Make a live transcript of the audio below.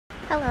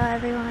Hello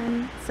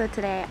everyone! So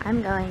today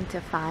I'm going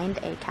to find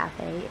a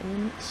cafe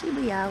in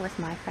Shibuya with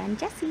my friend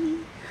Jessie.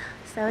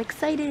 So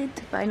excited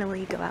to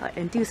finally go out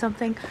and do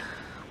something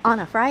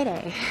on a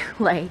Friday.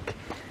 Like,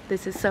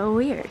 this is so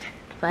weird,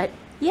 but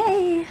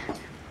yay!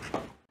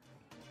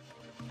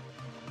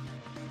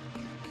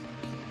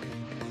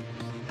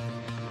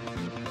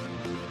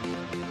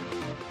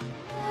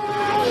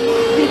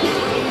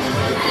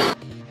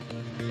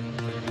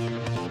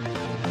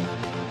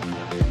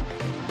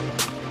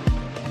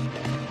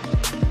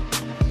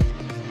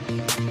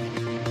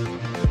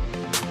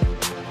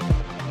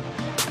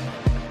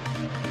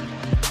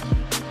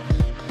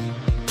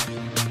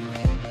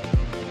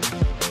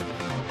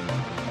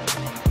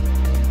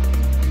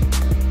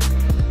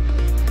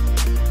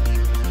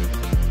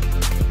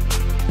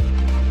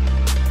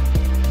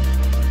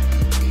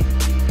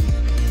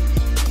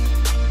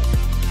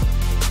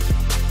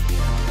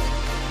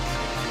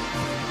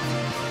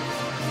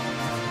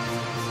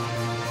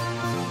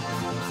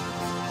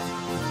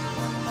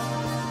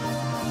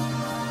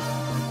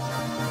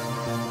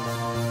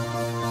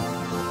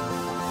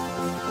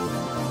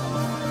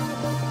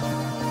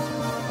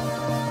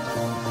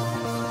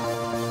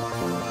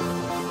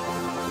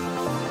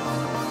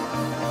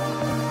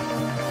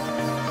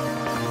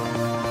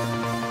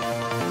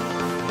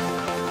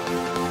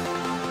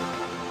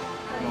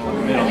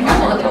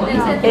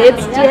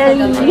 It's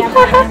jelly!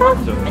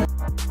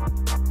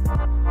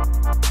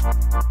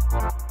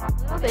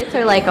 Bits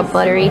are like a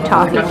buttery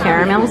toffee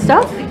caramel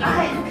stuff.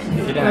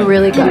 They're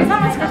really good.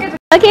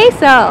 Okay,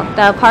 so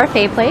the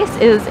parfait place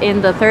is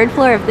in the third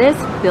floor of this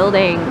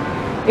building.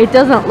 It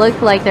doesn't look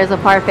like there's a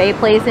parfait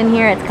place in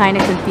here. It's kind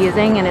of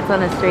confusing, and it's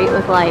on a street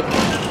with like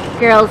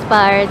girls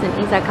bars and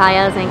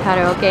izakayas and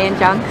karaoke and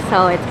junk,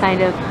 so it's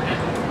kind of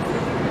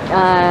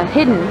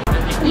hidden.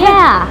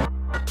 Yeah!